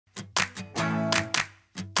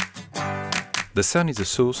The sun is a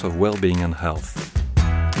source of well-being and health.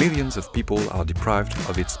 Millions of people are deprived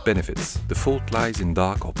of its benefits. The fault lies in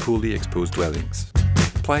dark or poorly exposed dwellings.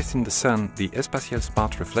 Placed in the sun, the Espaciel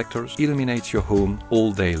smart reflectors illuminates your home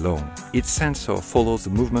all day long. Its sensor follows the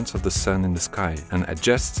movements of the sun in the sky and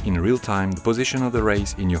adjusts in real time the position of the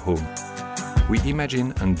rays in your home. We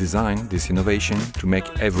imagine and design this innovation to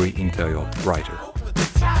make every interior brighter.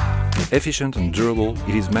 Efficient and durable,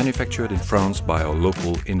 it is manufactured in France by our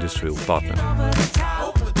local industrial partner.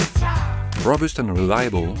 Robust and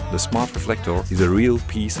reliable, the smart reflector is a real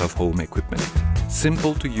piece of home equipment.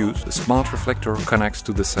 Simple to use, the smart reflector connects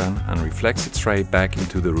to the sun and reflects its ray back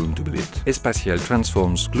into the room to be lit. Espaciel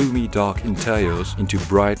transforms gloomy, dark interiors into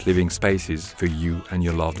bright living spaces for you and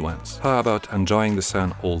your loved ones. How about enjoying the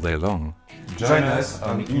sun all day long? Join us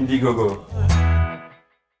on Indiegogo.